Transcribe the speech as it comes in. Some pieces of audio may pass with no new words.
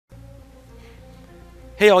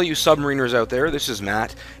Hey all you submariners out there, this is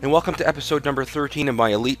Matt, and welcome to episode number 13 of my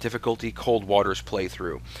Elite Difficulty Cold Waters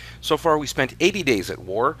playthrough. So far we spent 80 days at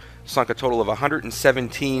war, sunk a total of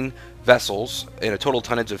 117 vessels, and a total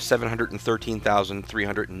tonnage of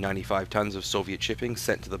 713,395 tons of Soviet shipping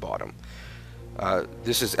sent to the bottom.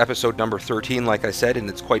 This is episode number 13, like I said, and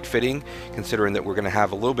it's quite fitting, considering that we're going to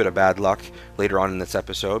have a little bit of bad luck later on in this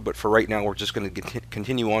episode. But for right now, we're just going to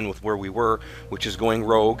continue on with where we were, which is going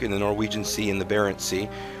rogue in the Norwegian Sea and the Barents Sea,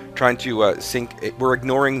 trying to sink. We're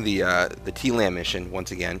ignoring the TLAM mission once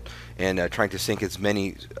again, and trying to sink as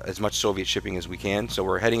much Soviet shipping as we can. So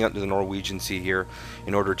we're heading out to the Norwegian Sea here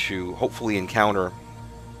in order to hopefully encounter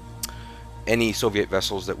any Soviet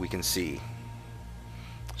vessels that we can see.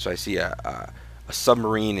 So I see a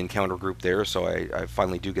submarine encounter group there, so I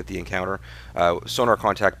finally do get the encounter. Sonar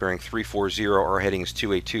contact bearing 340, our heading is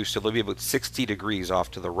 282, so they'll be about 60 degrees off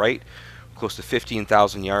to the right, close to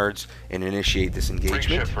 15,000 yards, and initiate this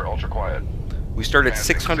engagement. For ultra quiet. We start at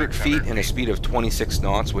 600 feet and a speed of 26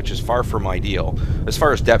 knots, which is far from ideal. As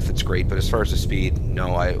far as depth, it's great, but as far as the speed,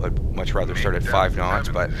 no, I would much rather start at 5 knots,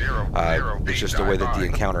 but it's just the way that the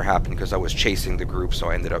encounter happened, because I was chasing the group, so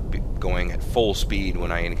I ended up going at full speed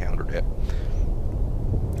when I encountered it.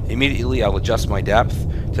 Immediately, I'll adjust my depth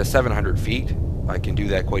to 700 feet. I can do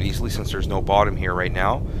that quite easily since there's no bottom here right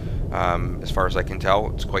now. As far as I can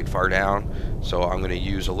tell, it's quite far down, so I'm going to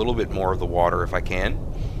use a little bit more of the water if I can.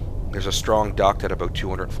 There's a strong duct at about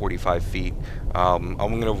 245 feet. I'm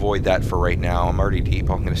going to avoid that for right now. I'm already deep.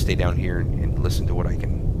 I'm going to stay down here and listen to what I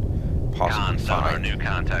can possibly find. New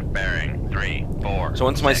contact bearing 3-4. So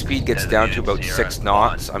once my speed gets down to about 6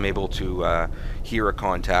 knots, I'm able to hear a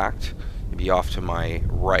contact. Be off to my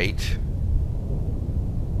right.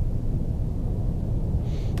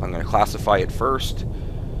 I'm going to classify it first.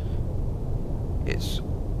 It's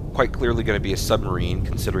quite clearly going to be a submarine,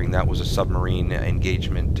 considering that was a submarine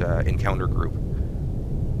engagement encounter group.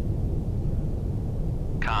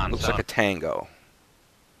 Looks like a Tango.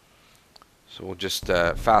 So we'll just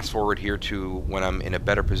fast forward here to when I'm in a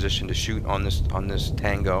better position to shoot on this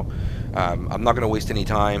Tango. I'm not going to waste any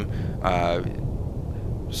time.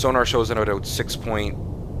 Sonar shows it at about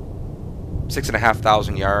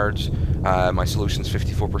 6,500 yards. My solution's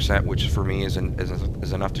 54%, which for me is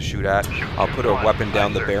enough to shoot at. I'll put a weapon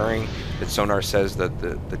down the bearing that sonar says that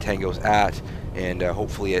the Tango's at, and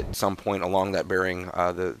hopefully at some point along that bearing,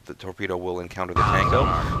 the torpedo will encounter the Tango.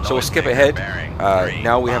 So we'll skip ahead.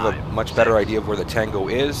 Now we have a much better idea of where the Tango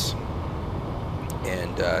is,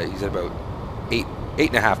 and he's at about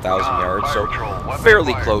 8,500 yards, so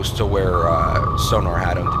fairly close to where sonar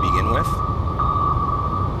had him to begin with.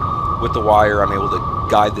 With the wire, I'm able to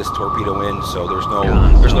guide this torpedo in, so there's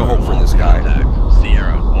no hope for this guy.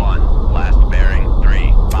 Sierra 1, last bearing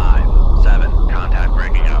 357, contact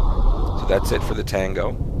breaking up. So that's it for the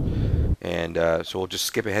Tango, and so we'll just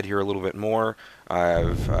skip ahead here a little bit more.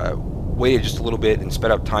 I've waited just a little bit and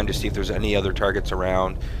sped up time to see if there's any other targets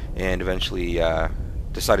around, and eventually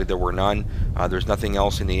decided there were none. There's nothing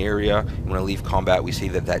else in the area. When I leave combat, we see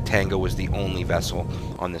that Tango was the only vessel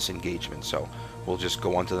on this engagement. So we'll just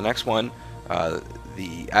go on to the next one.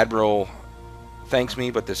 The Admiral thanks me,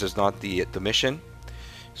 but this is not the mission.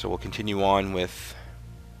 So we'll continue on with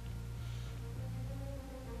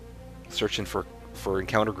searching for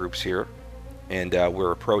encounter groups here. And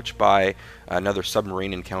we're approached by another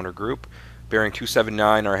submarine encounter group. Bearing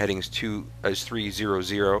 279, our heading is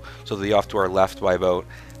 300, so they'll be off to our left by about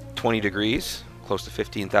 20 degrees, close to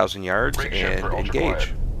 15,000 yards, and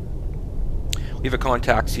engage. We have a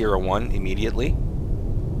contact Sierra 1 immediately,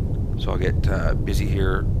 so I'll get busy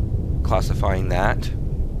here classifying that.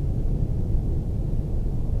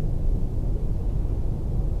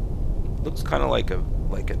 Looks kind of like a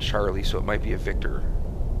Charlie, so it might be a Victor.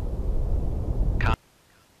 Yeah,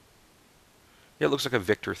 it looks like a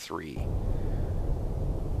Victor 3.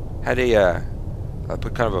 Had I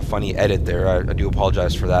put kind of a funny edit there. I do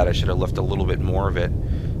apologize for that. I should have left a little bit more of it.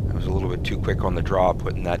 I was a little bit too quick on the draw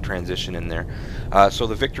putting that transition in there. So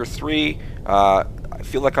the Victor 3, I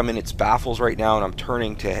feel like I'm in its baffles right now, and I'm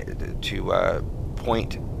turning to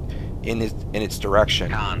point in its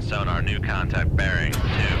direction. Sonar new contact bearing 2.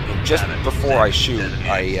 And just before I shoot,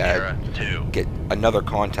 I get another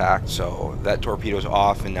contact, so that torpedo's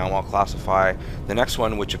off, and now I'll classify the next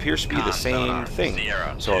one, which appears to be the same thing.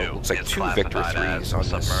 So it looks like 2 Victor 3s on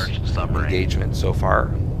this engagement so far.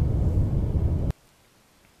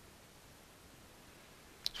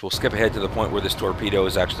 So we'll skip ahead to the point where this torpedo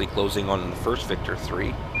is actually closing on the first Victor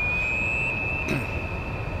 3.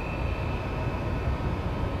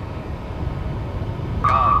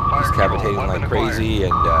 He's cavitating like crazy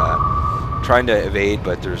and trying to evade,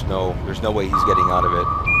 but there's no way he's getting out of it. Well,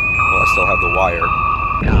 I still have the wire.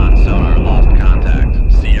 Con sonar lost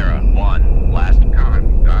contact. Sierra 1, last.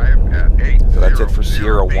 Con, dive at 8. So that's it for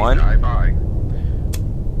Sierra 1. Dive by.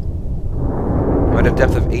 I'm at a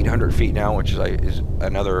depth of 800 feet now, which is right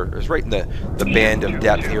in the band of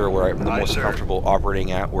depth here where I'm the most comfortable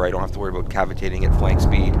operating at, where I don't have to worry about cavitating at flank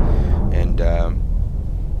speed, and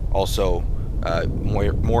also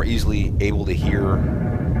more easily able to hear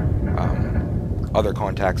other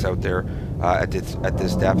contacts out there at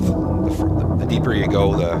this depth. The deeper you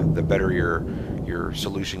go, the better your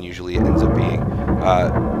solution usually ends up being.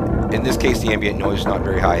 In this case, the ambient noise is not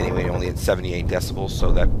very high anyway, only at 78 decibels,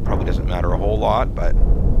 so that probably doesn't matter a whole lot. But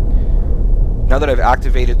now that I've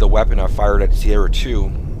activated the weapon I've fired at Sierra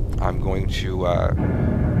 2, I'm going to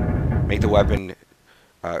make the weapon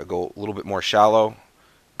go a little bit more shallow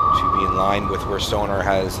to be in line with where sonar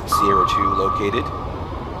has Sierra 2 located.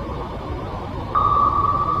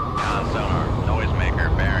 Con sonar, noisemaker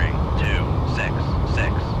bearing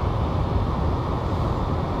 266.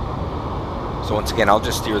 So once again, I'll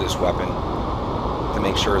just steer this weapon to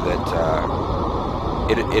make sure that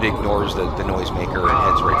it ignores the noisemaker and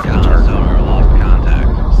heads right for the Con target. sonar lost contact.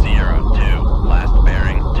 Sierra 2, last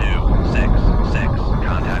bearing 266.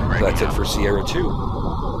 Contact So breaking that's it up. for Sierra 2.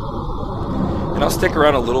 And I'll stick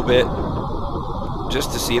around a little bit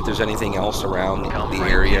just to see if there's anything else around the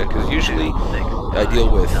area, because usually I deal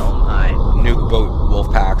with nuke boat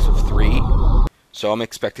Wolfpacks of 3. So I'm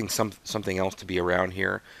expecting something else to be around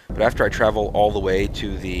here. But after I travel all the way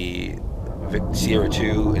to the Sierra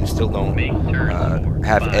 2 and still don't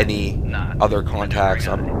have any other contacts,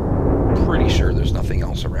 I'm pretty sure there's nothing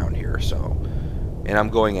else around here. So, and I'm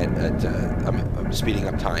going I'm speeding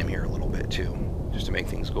up time here a little bit too, just to make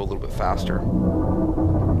things go a little bit faster.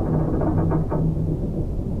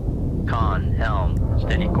 Con, helm,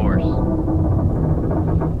 steady course.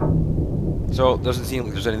 So it doesn't seem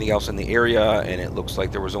like there's anything else in the area, and it looks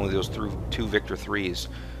like there was only those 2 Victor 3s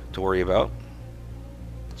to worry about.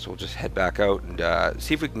 So we'll just head back out and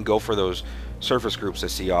see if we can go for those surface groups I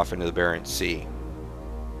see off into the Barents Sea.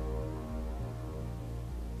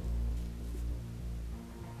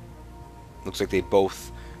 Looks like they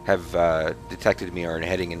both have detected me or are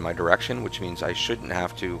heading in my direction, which means I shouldn't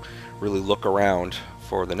have to really look around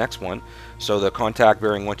for the next one. So the contact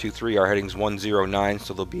bearing 123, our heading's 109,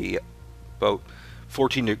 so they'll be about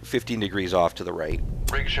 14 to 15 degrees off to the right.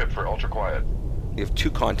 Rig ship for ultra quiet. We have 2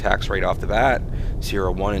 contacts right off the bat,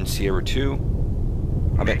 Sierra 1 and Sierra 2.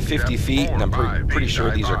 I'm at 50 feet, and I'm pretty sure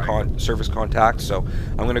these are surface contacts, so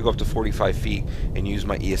I'm going to go up to 45 feet and use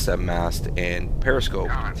my ESM mast and periscope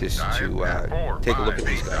just to take a look at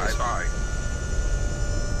these guys.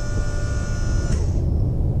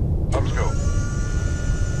 Upscope.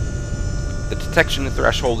 The detection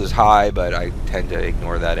threshold is high, but I tend to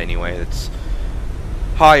ignore that anyway. It's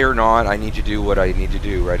high or not, I need to do what I need to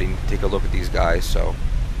do, right? I need to take a look at these guys, so.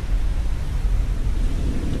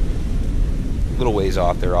 A little ways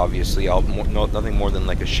off there, obviously. Nothing more than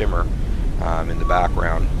like a shimmer in the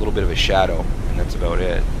background. A little bit of a shadow, and that's about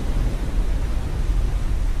it.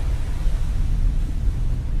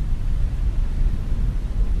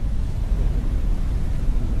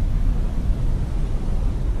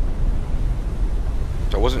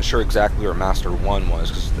 So I wasn't sure exactly where Master 1 was,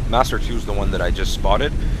 because Master 2 is the one that I just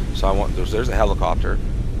spotted. So there's a helicopter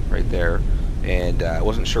right there, and I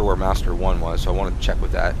wasn't sure where Master 1 was, so I wanted to check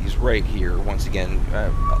with that. He's right here, once again,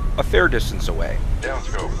 a fair distance away.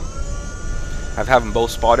 Downscope. I have them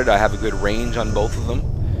both spotted. I have a good range on both of them.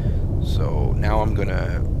 So now I'm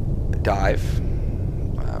gonna dive.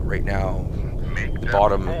 Right now, the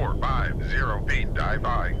bottom. 450 feet. Dive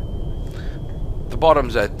by. The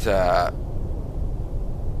bottom's at.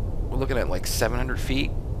 We're looking at like 700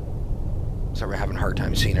 feet. Sorry, we're having a hard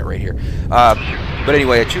time seeing it right here. But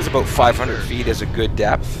anyway, I choose about 500 feet as a good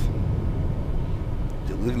depth.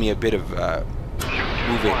 To leave me a bit of a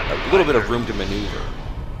little bit of room to maneuver.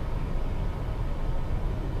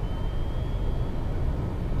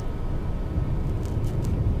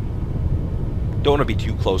 Don't want to be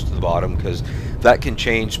too close to the bottom, because that can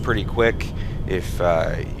change pretty quick if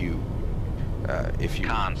you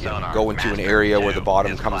go into an area where the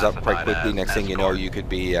bottom comes up quite quickly. Next thing you know, you could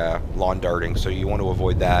be lawn darting. So you want to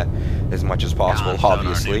avoid that as much as possible,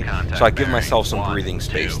 obviously. So I give myself some breathing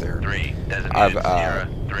space there.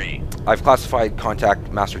 I've classified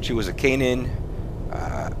contact Master 2 as a Canaan,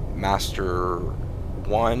 Master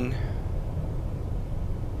 1.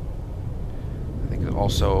 I think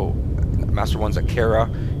also Master 1's at Kara,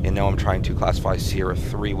 and now I'm trying to classify Sierra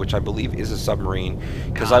 3, which I believe is a submarine,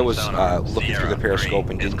 because I was looking through the periscope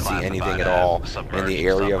and didn't see anything at all in the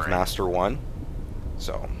area of Master 1.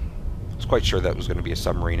 So, I was quite sure that was going to be a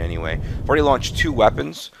submarine anyway. I've already launched 2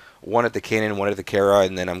 weapons, one at the Canaan, one at the Kara,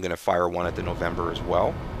 and then I'm going to fire one at the November as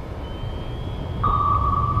well.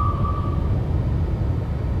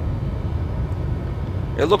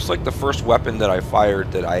 It looks like the first weapon that I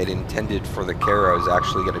fired that I had intended for the Kara is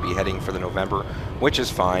actually going to be heading for the November, which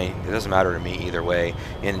is fine. It doesn't matter to me either way.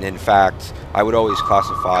 And in fact, I would always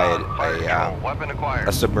classify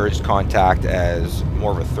a submerged contact as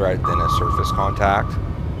more of a threat than a surface contact.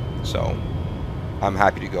 So I'm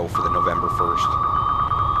happy to go for the November first.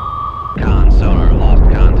 Con sonar lost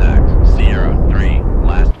contact. Sierra 3,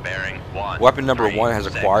 last bearing 1. Weapon number 1 has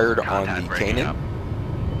acquired on the Canaan.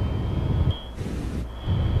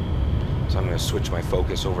 So I'm going to switch my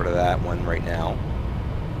focus over to that one right now.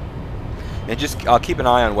 And just, I'll keep an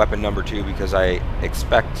eye on weapon number 2 because I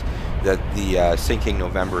expect that the sinking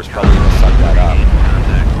November is probably going to suck that up.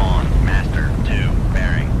 Contact on Master 2,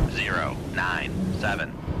 bearing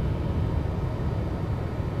 097.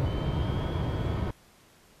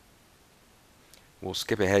 We'll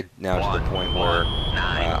skip ahead now to the point where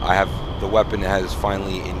I have the weapon has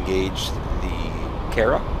finally engaged the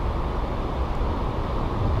Kara.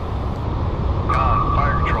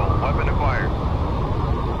 Fire control, weapon acquired.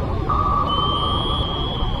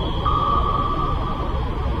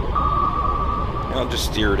 And I'll just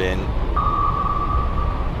steer it in to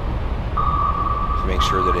make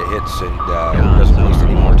sure that it hits and doesn't waste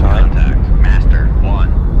any more time. Contact. Master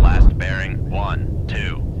 1, last bearing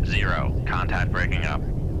 120. Contact breaking up.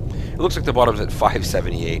 It looks like the bottom's at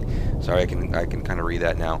 578. Sorry, I can kind of read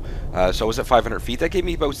that now. So I was at 500 feet. That gave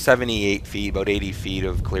me about 78 feet, about 80 feet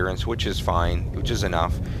of clearance, which is fine, which is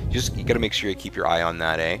enough. You got to make sure you keep your eye on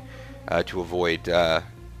that, to avoid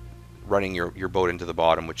running your boat into the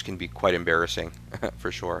bottom, which can be quite embarrassing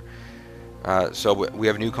for sure. So we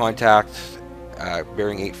have a new contact,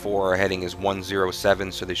 bearing 84. Our heading is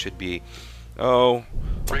 107, so they should be about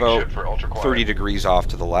 30 degrees off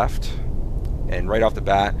to the left. And right off the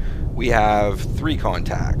bat, we have 3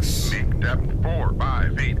 contacts. Depth 4,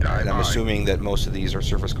 5 feet, dive And I'm assuming that most of these are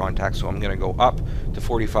surface contacts, so I'm going to go up to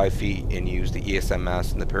 45 feet and use the ESM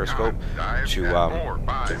mast and the periscope to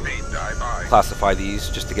classify these,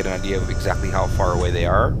 just to get an idea of exactly how far away they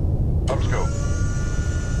are. Upscope.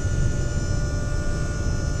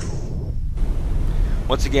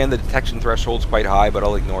 Once again, the detection threshold's quite high, but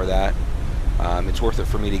I'll ignore that. It's worth it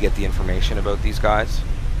for me to get the information about these guys.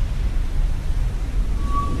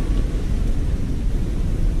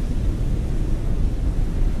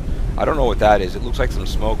 I don't know what that is. It looks like some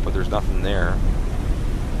smoke, but there's nothing there.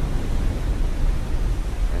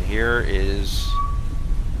 And here is...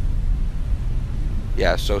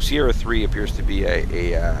 Yeah, so Sierra 3 appears to be a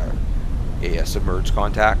submerged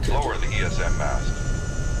contact. Lower the ESM mast.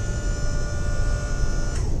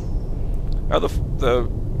 Now the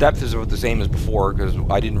depth is about the same as before because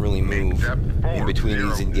I didn't really move in between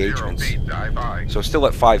these engagements. So still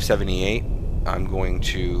at 578. I'm going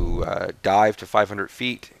to dive to 500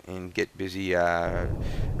 feet and get busy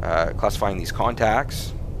classifying these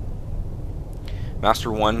contacts.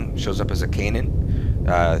 Master 1 shows up as a Canaan.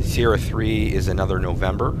 Sierra 3 is another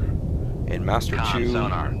November. And Master 2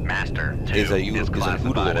 is an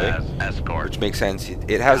Udaloy, which makes sense.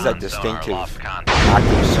 It has that distinctive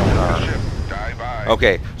active sonar.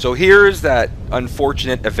 Okay, so here's that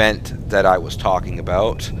unfortunate event that I was talking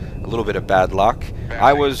about. A little bit of bad luck.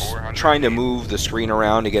 I was trying to move the screen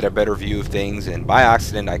around to get a better view of things, and by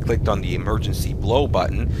accident I clicked on the emergency blow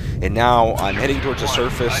button, and now I'm heading towards the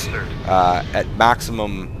surface at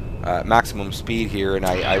maximum speed here, and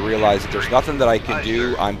I realize that there's nothing that I can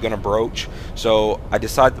do. I'm gonna broach, so I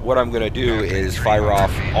decide what I'm gonna do is fire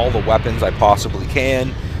off all the weapons I possibly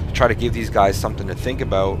can to try to give these guys something to think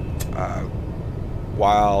about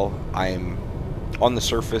while I'm on the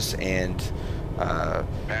surface and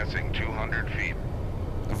passing 200 feet.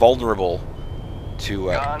 vulnerable to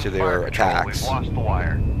their attacks.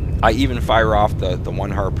 I even fire off the one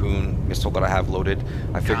harpoon missile that I have loaded.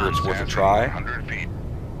 I figure it's worth a try.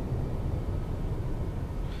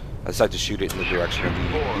 I decided to shoot it in the direction of the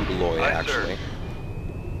Udaloy, actually.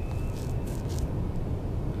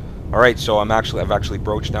 Alright, so I've actually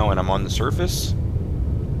broached now and I'm on the surface.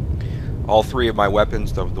 All 3 of my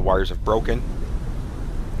weapons, the wires have broken.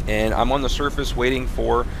 And I'm on the surface waiting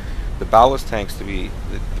for the ballast tanks to be,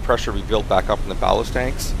 the pressure to be built back up in the ballast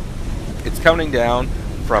tanks. It's counting down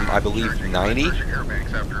from, I believe, 90.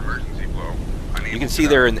 You can see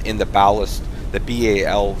there in the ballast, the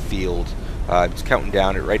BAL field, It's counting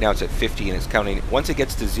down. Right now it's at 50 and it's counting. Once it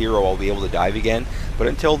gets to 0, I'll be able to dive again. But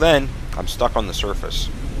until then, I'm stuck on the surface.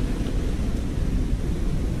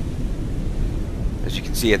 As you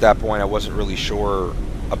can see, at that point, I wasn't really sure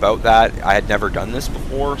about that. I had never done this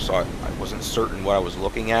before, so I wasn't certain what I was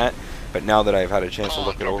looking at. But now that I've had a chance to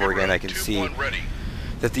look it over again, I can see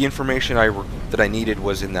that the information that I needed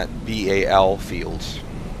was in that BAL field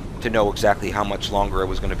to know exactly how much longer I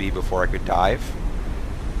was going to be before I could dive.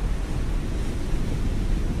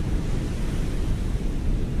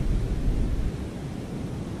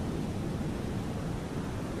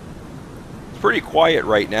 It's pretty quiet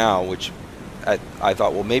right now, which I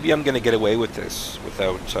thought, well, maybe I'm going to get away with this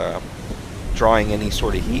without drawing any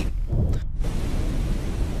sort of heat.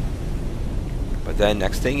 But then,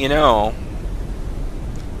 next thing you know,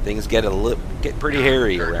 things get pretty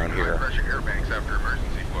hairy around here.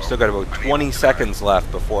 Still got about 20 seconds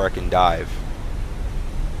left before I can dive.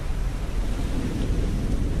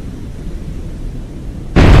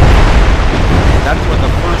 And that's when the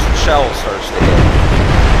first shell starts to hit.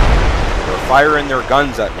 They're firing their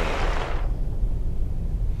guns at me.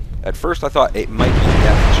 At first I thought it might be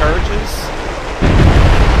depth charges.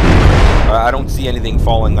 I don't see anything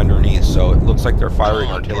falling underneath, so it looks like they're firing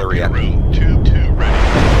artillery at me.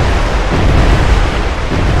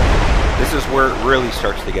 This is where it really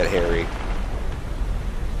starts to get hairy.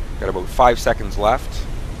 Got about 5 seconds left.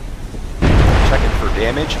 Checking for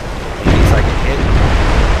damage in case I can hit.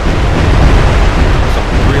 Some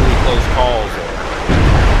really close calls there.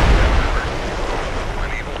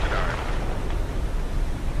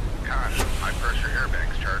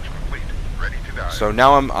 So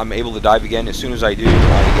now I'm able to dive again. As soon as I do, I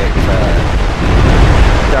get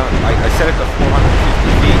down. I set it to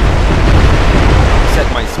 450 feet. Set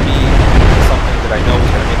my speed to something that I know is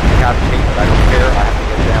going to make me cavitate, but I don't care. I have to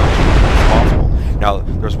get down as quickly as possible. Now,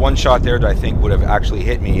 there's one shot there that I think would have actually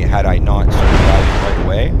hit me had I not started diving right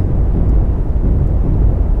away.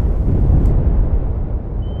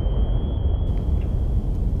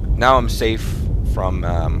 Now I'm safe from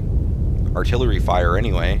artillery fire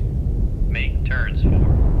anyway. Make turns for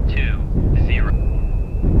 2, 0.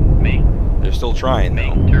 They're still trying,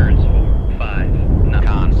 though. Make turns for 5. No.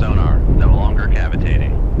 Con sonar no longer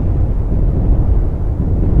cavitating.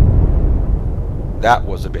 That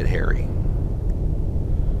was a bit hairy.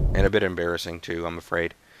 And a bit embarrassing, too, I'm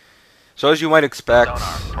afraid. So as you might expect,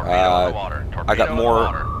 I got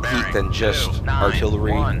more heat than just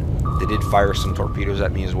artillery. They did fire some torpedoes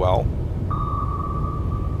at me as well.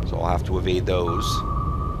 So I'll have to evade those.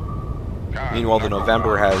 Meanwhile, the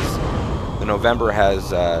November has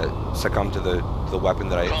succumbed to the weapon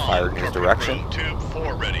that I fired in his direction. Tube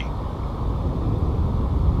 4 ready.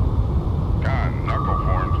 Con, knuckle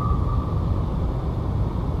formed.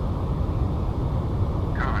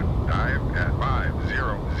 Con, dive at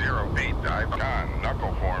 500 feet. Dive. Con,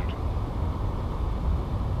 knuckle formed.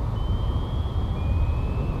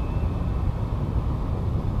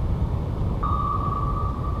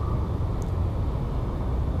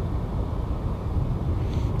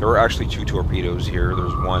 There were actually 2 torpedoes here.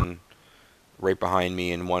 There's one right behind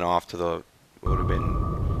me and one off to the, would have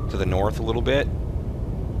been to the north a little bit.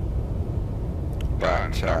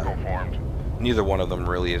 But neither one of them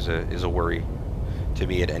really is a worry to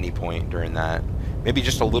me at any point during that. Maybe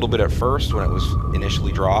just a little bit at first when it was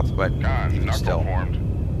initially dropped, but even still,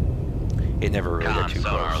 it never really got too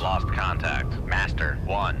sonar close. Lost contact. Master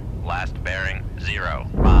 1. Last bearing 0.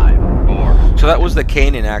 5, 4. So that was the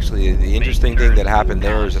Canaan, actually. The interesting thing that happened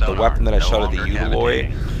there is that the weapon that I shot at the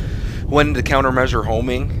Udaloy went into countermeasure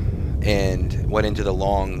homing and went into the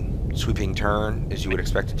long sweeping turn, as you would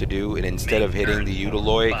expect it to do, and instead of hitting the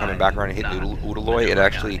Udaloy, coming back around and hitting the Udaloy, it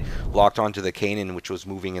actually locked onto the Canaan, which was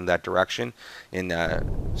moving in that direction, and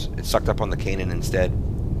it sucked up on the Canaan instead.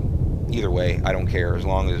 Either way, I don't care. As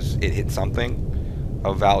long as it hit something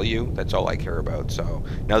of value, that's all I care about. So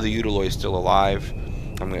now the Udaloy is still alive.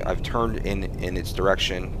 I've turned in its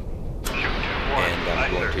direction, and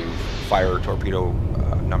I'm going to fire torpedo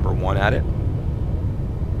number 1 at it.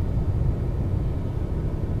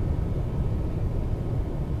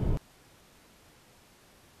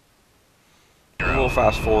 And we'll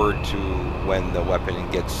fast forward to when the weapon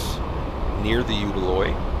gets near the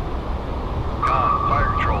Udaloy. Con,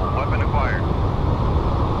 fire control, weapon acquired.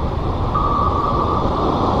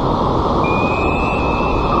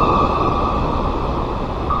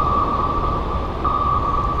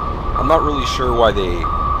 I'm not really sure why they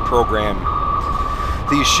program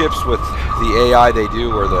these ships with the AI they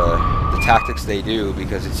do, or the tactics they do,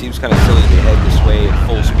 because it seems kind of silly to head this way at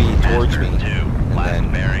full speed towards me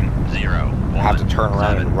and then have to turn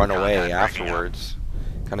around and run away afterwards.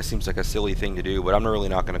 Kind of seems like a silly thing to do, but I'm really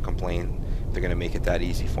not going to complain if they're going to make it that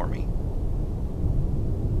easy for me.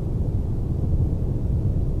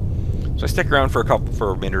 So I stick around for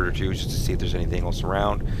a minute or two just to see if there's anything else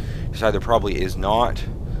around. Decide there probably is not,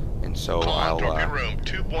 and so I'll room,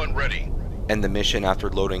 tube 1 ready. end the mission after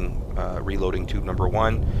reloading tube number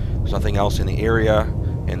 1. There's nothing else in the area,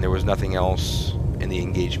 and there was nothing else in the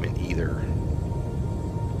engagement either.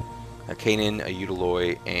 A Canaan, a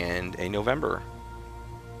Utiloi, and a November.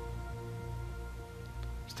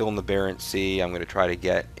 Still in the Barents Sea. I'm going to try to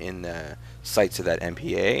get in the sights of that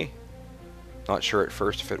MPA. Not sure at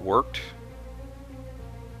first if it worked.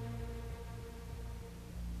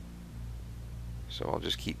 So I'll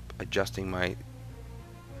just keep adjusting my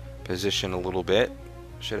position a little bit.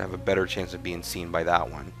 Should have a better chance of being seen by that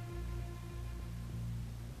one.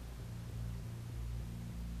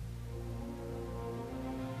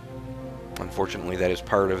 Unfortunately, that is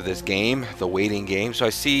part of this game, the waiting game. So I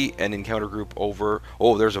see an encounter group over.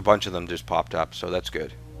 Oh, there's a bunch of them just popped up, so that's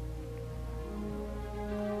good.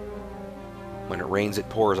 When it rains, it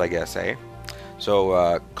pours, I guess, eh?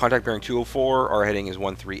 So, contact bearing 204, our heading is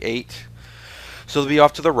 138. So they'll be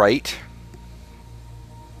off to the right,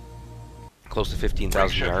 close to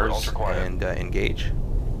 15,000 yards, and engage.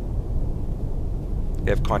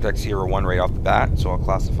 They have contact Sierra 1 right off the bat, so I'll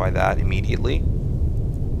classify that immediately.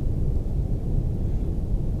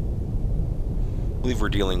 I believe we're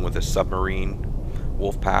dealing with a submarine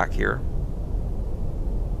Wolfpack here.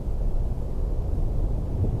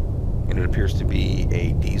 And it appears to be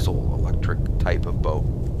a diesel electric type of boat.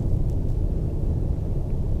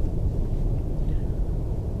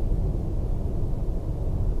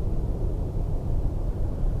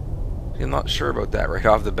 I'm not sure about that right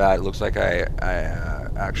off the bat. It looks like I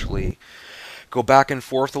actually go back and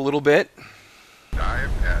forth a little bit.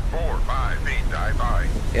 Dive at 4, 5, 8, dive by.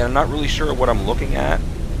 And I'm not really sure what I'm looking at.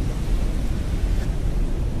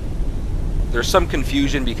 There's some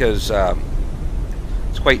confusion because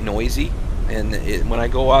it's quite noisy, and when I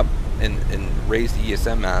go up and raise the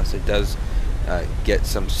ESM mast, it does get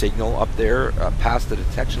some signal up there past the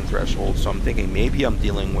detection threshold. So I'm thinking maybe I'm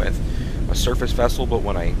dealing with a surface vessel, but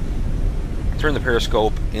when I turn the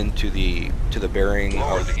periscope into the bearing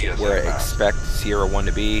of where I expect Sierra 1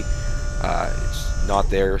 to be, it's not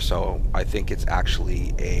there, so I think it's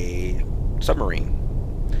actually a submarine.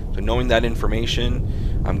 So knowing that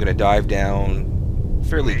information, I'm going to dive down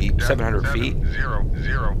fairly deep, 700 feet,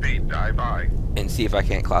 0 feet, dive by. and see if I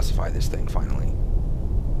can't classify this thing finally.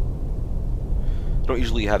 I don't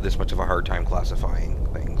usually have this much of a hard time classifying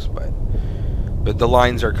things, but the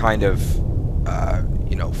lines are kind of,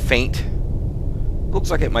 you know, faint.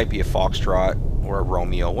 Looks like it might be a Foxtrot or a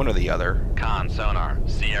Romeo, one or the other. Con sonar,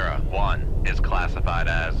 Sierra 1 is classified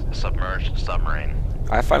as submerged submarine.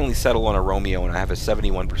 I finally settle on a Romeo, and I have a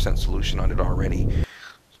 71% solution on it already.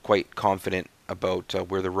 Quite confident about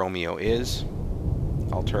where the Romeo is.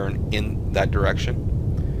 I'll turn in that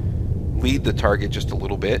direction. Lead the target just a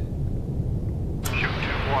little bit. Shoot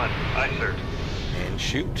 2-1, aye sir. And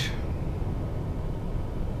shoot.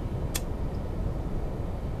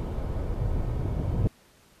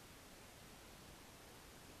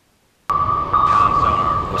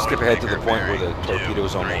 We'll skip ahead to the point where the torpedo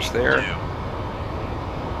is almost there. Dive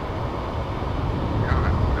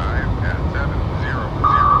at 7, 0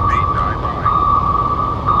 feet, dive by.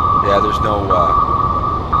 Yeah, there's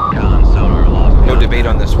Con sonar lost. no debate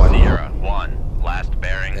on this one. Sierra 1, last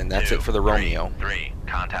bearing. And that's 2, it for the 3, Romeo. 3,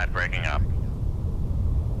 contact breaking up.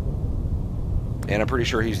 And I'm pretty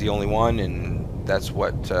sure he's the only one, and that's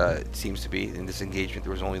what it seems to be. In this engagement,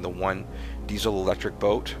 there was only the one diesel electric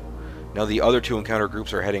boat. Now the other two encounter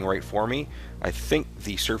groups are heading right for me. I think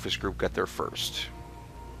the surface group got there first.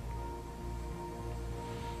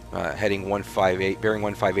 Heading 158, bearing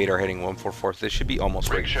 158 are heading 144. This should be almost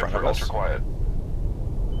right in front of us.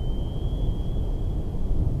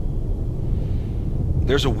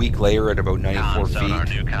 There's a weak layer at about 94 feet.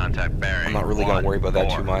 New contact bearing. I'm not really going to worry about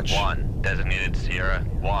that too much. 1, designated Sierra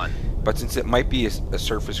 1. But since it might be a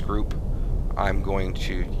surface group, I'm going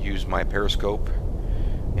to use my periscope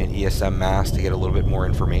and ESM mast to get a little bit more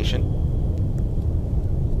information.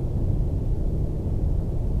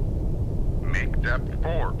 Make depth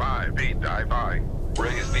 4, 5, 8, dive by.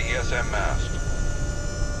 Raise the ESM mast.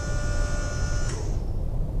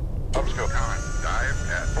 Upscope con, dive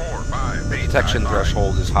at 4, 5, 8, Detection dive by.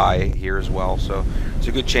 threshold is high here as well, so it's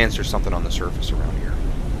a good chance there's something on the surface around here.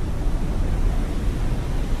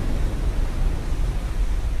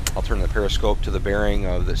 I'll turn the periscope to the bearing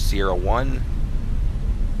of the Sierra 1.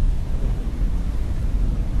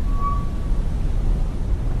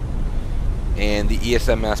 And the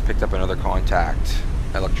ESM mast picked up another contact.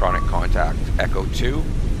 electronic contact, Echo 2.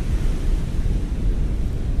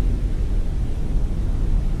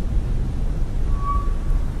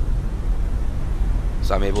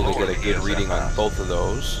 So I'm able to get a good reading on both of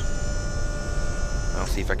those. I'll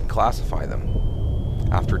see if I can classify them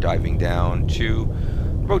after diving down to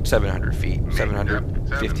about 700 feet,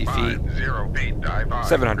 750 feet.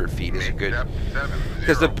 700 feet is a good,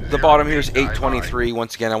 because the bottom here is 823.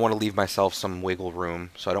 Once again, I want to leave myself some wiggle room,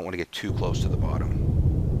 so I don't want to get too close to the bottom.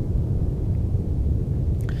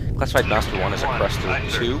 Classified Master 1 is a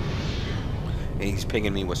Cresta 2, and he's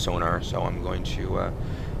pinging me with sonar, so I'm going to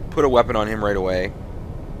put a weapon on him right away.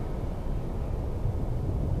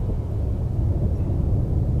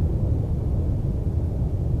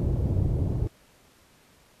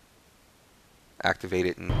 Activate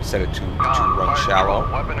it and set it to run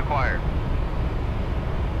shallow. Weapon acquired.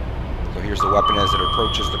 So here's the weapon as it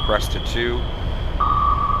approaches the Cresta 2.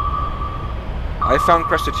 I found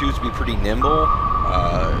Cresta 2s to be pretty nimble.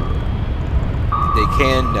 They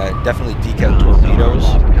can definitely deke out torpedoes.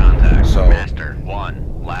 So Master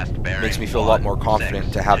 1, last bearing. Makes me feel a lot more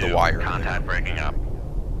confident to have the wire. Contact breaking up.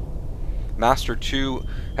 Master 2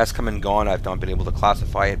 has come and gone. I've not been able to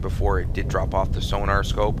classify it before it did drop off the sonar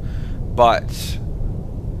scope. But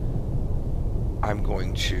I'm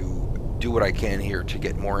going to do what I can here to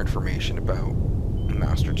get more information about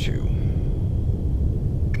Master 2.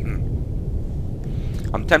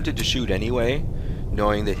 I'm tempted to shoot anyway,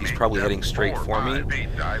 knowing that he's probably heading straight for me.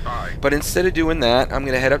 But instead of doing that, I'm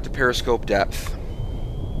going to head up to periscope depth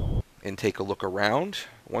and take a look around.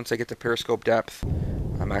 Once I get to periscope depth,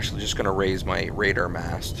 I'm actually just going to raise my radar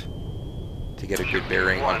mast to get a good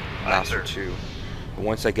bearing on Master 2.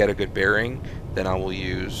 Once I get a good bearing, then I will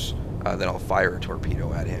use, then I'll fire a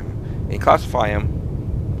torpedo at him and classify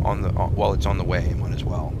him on the while it's on the way. I'm on as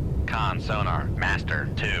well. Con sonar Master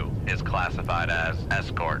 2 is classified as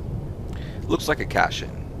escort. Looks like a cash-in.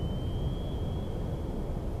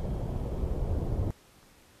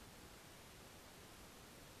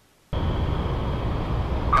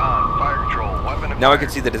 Con fire control weapon acquired. Now I can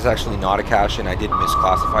see that it's actually not a cash-in. I did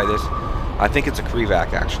misclassify this. I think it's a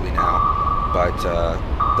Krevac actually now. But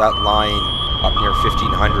that line up near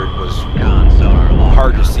 1500 was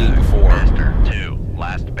hard to see before. Master 2,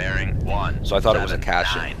 last bearing 1. So I thought it was a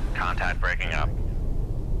cash-in. Contact breaking up.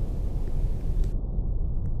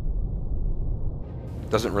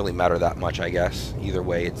 Doesn't really matter that much, I guess. Either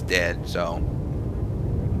way, it's dead, so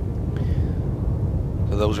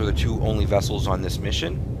those are the two only vessels on this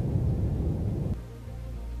mission.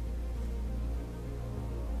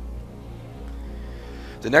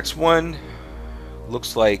 The next one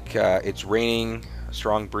looks like it's raining, a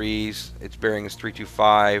strong breeze. Its bearing is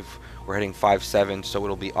 325. We're heading 57, so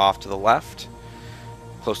it'll be off to the left,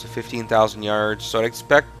 close to 15,000 yards. So I'd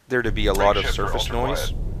expect there to be a lot of surface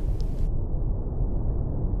noise.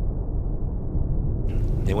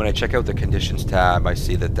 And when I check out the conditions tab, I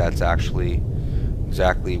see that that's actually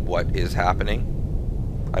exactly what is happening.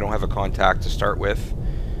 I don't have a contact to start with.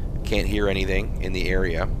 Can't hear anything in the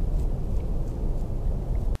area.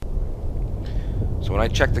 So when I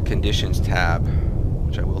check the conditions tab,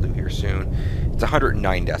 which I will do here soon, it's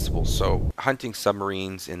 109 decibels. So hunting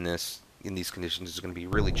submarines in these conditions is going to be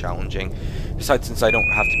really challenging. Besides, since I don't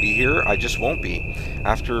have to be here, I just won't be.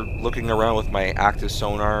 After looking around with my active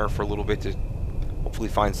sonar for a little bit to hopefully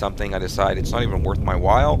find something, I decide it's not even worth my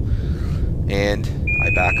while, and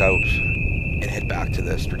I back out and head back to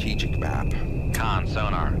the strategic map. Con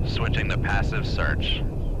sonar, switching to passive search.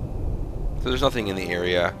 So there's nothing in the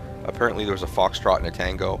area. Apparently there was a foxtrot and a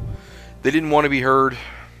tango. They didn't want to be heard.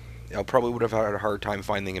 I probably would have had a hard time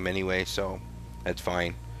finding him anyway, so that's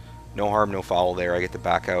fine. No harm, no foul there. I get to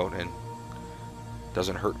back out, and it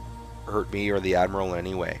doesn't hurt me or the Admiral in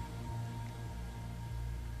any way.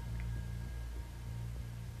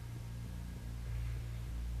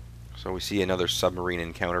 So we see another submarine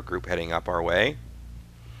encounter group heading up our way.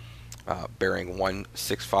 Bearing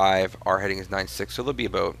 165, our heading is 96, so they'll be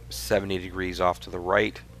about 70 degrees off to the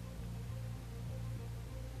right.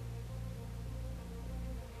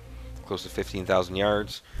 Close to 15,000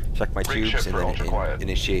 yards. Check my tubes and then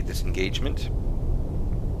initiate this engagement.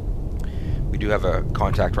 We do have a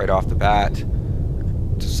contact right off the bat.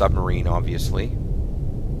 It's a submarine, obviously.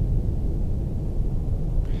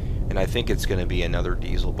 And I think it's going to be another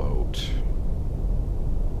diesel boat.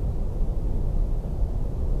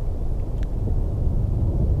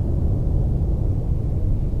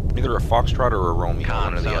 Either a Foxtrot or a Romeo,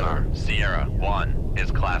 one or the other. Sierra 1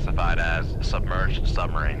 is classified as submerged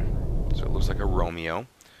submarine. So it looks like a Romeo.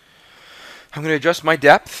 I'm going to adjust my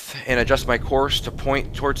depth and adjust my course to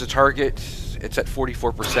point towards the target it's at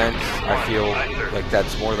 44%. I feel like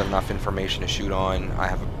that's more than enough information to shoot on. I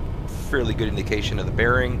have a fairly good indication of the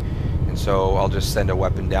bearing, and so I'll just send a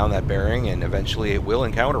weapon down that bearing, and eventually it will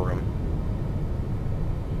encounter him.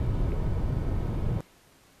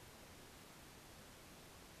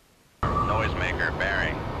 Noisemaker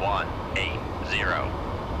bearing 180.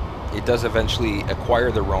 It does eventually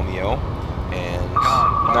acquire the Romeo, and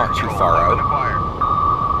not too far out.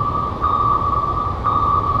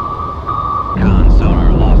 Con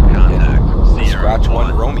sonar lost contact. Scratch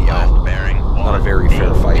one Romeo. Bearing Not a very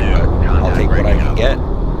fair fight, but I'll take what I can get.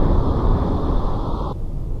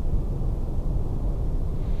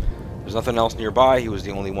 There's nothing else nearby. He was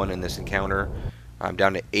the only one in this encounter. I'm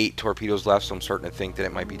down to 8 torpedoes left, so I'm starting to think that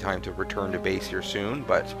it might be time to return to base here soon,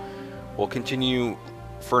 but we'll continue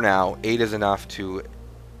for now. 8 is enough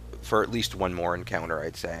for at least one more encounter,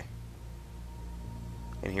 I'd say.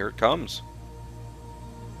 And here it comes.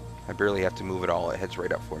 I barely have to move it all. It heads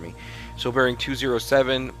right up for me. So bearing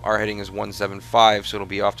 207, our heading is 175, so it'll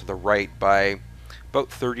be off to the right by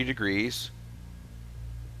about 30 degrees.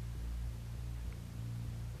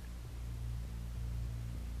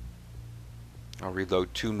 I'll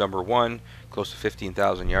reload tube number 1, close to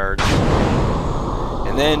 15,000 yards.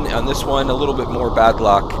 And then on this one, a little bit more bad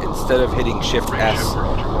luck. Instead of hitting Shift S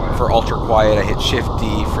for ultra quiet, I hit Shift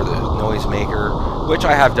D for the noisemaker, which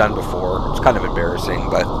I have done before. It's kind of embarrassing,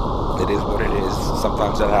 but it is what it is.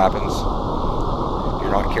 Sometimes that happens. You're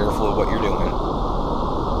not careful of what you're doing.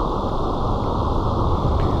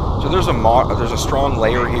 So there's a strong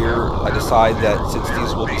layer here. I decide that since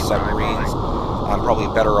these will be submarines, I'm probably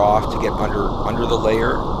better off to get under the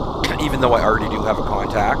layer. Even though I already do have a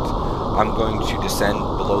contact, I'm going to descend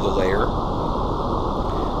below the layer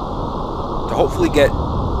to hopefully get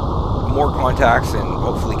more contacts and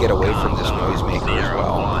hopefully get away from this noisemaker as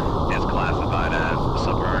well. Is classified as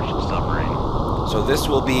submerged submarine. So this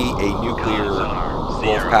will be a nuclear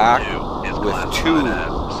Wolfpack with 2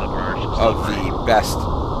 of the best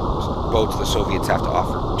boats the Soviets have to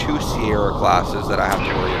offer. 2 Sierra classes that I have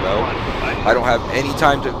to worry about. I don't have any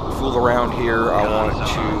time to fool around here. I want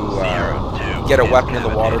to get a weapon in the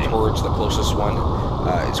water towards the closest one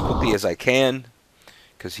as quickly as I can,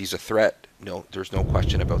 because he's a threat. No, there's no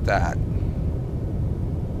question about that.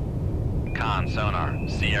 Con sonar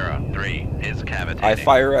Sierra 3 is cavitating. I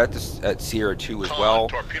fire at Sierra 2 as well.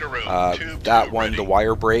 That one, the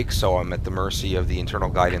wire breaks, so I'm at the mercy of the internal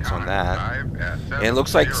guidance on that. And it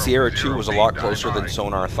looks like Sierra 2 was a lot closer than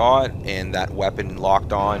sonar thought, and that weapon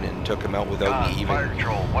locked on and took him out without me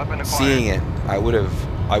even seeing it. I would have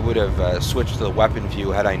switched to the weapon view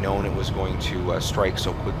had I known it was going to strike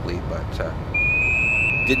so quickly, but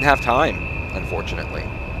didn't have time, unfortunately.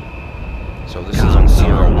 So this is on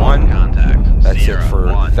Sierra 1. That's it for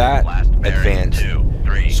that advanced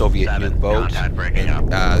Soviet nuke boat.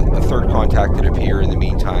 And a third contact did appear in the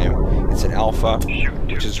meantime. It's an Alpha,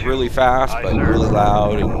 which is really fast, but really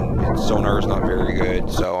loud, and its sonar is not very good,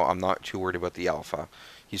 so I'm not too worried about the Alpha.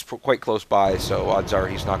 He's quite close by, so odds are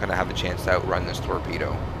he's not going to have a chance to outrun this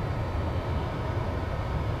torpedo.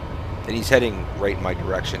 And he's heading right in my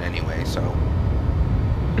direction anyway, so...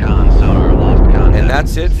 And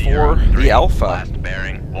that's it for the Alpha. Last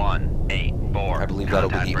bearing 184. I believe that'll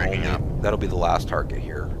be the last target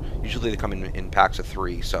here. Usually they come in packs of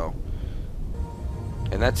 3, so.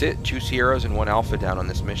 And that's it. 2 Sierras and 1 Alpha down on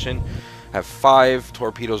this mission. I have 5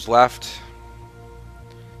 torpedoes left.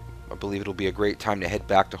 I believe it'll be a great time to head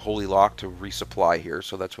back to Holy Lock to resupply here,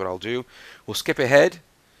 so that's what I'll do. We'll skip ahead.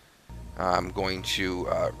 I'm going to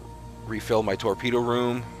refill my torpedo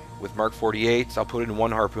room with Mark 48s. I'll put in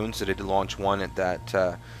 1 harpoon, so I did launch 1 at that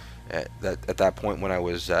point when I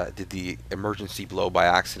was did the emergency blow by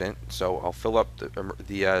accident. So I'll fill up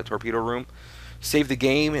the torpedo room, save the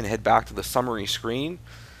game, and head back to the summary screen.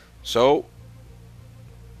 So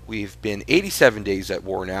we've been 87 days at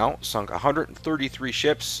war now, sunk 133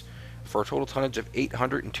 ships for a total tonnage of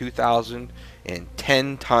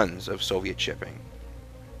 802,010 tons of Soviet shipping.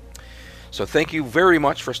 So thank you very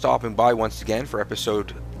much for stopping by once again for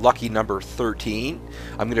episode lucky number 13.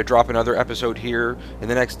 I'm going to drop another episode here in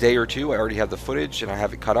the next day or 2. I already have the footage and I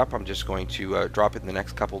have it cut up. I'm just going to drop it in the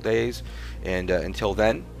next couple days. And until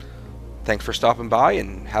then, thanks for stopping by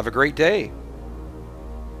and have a great day.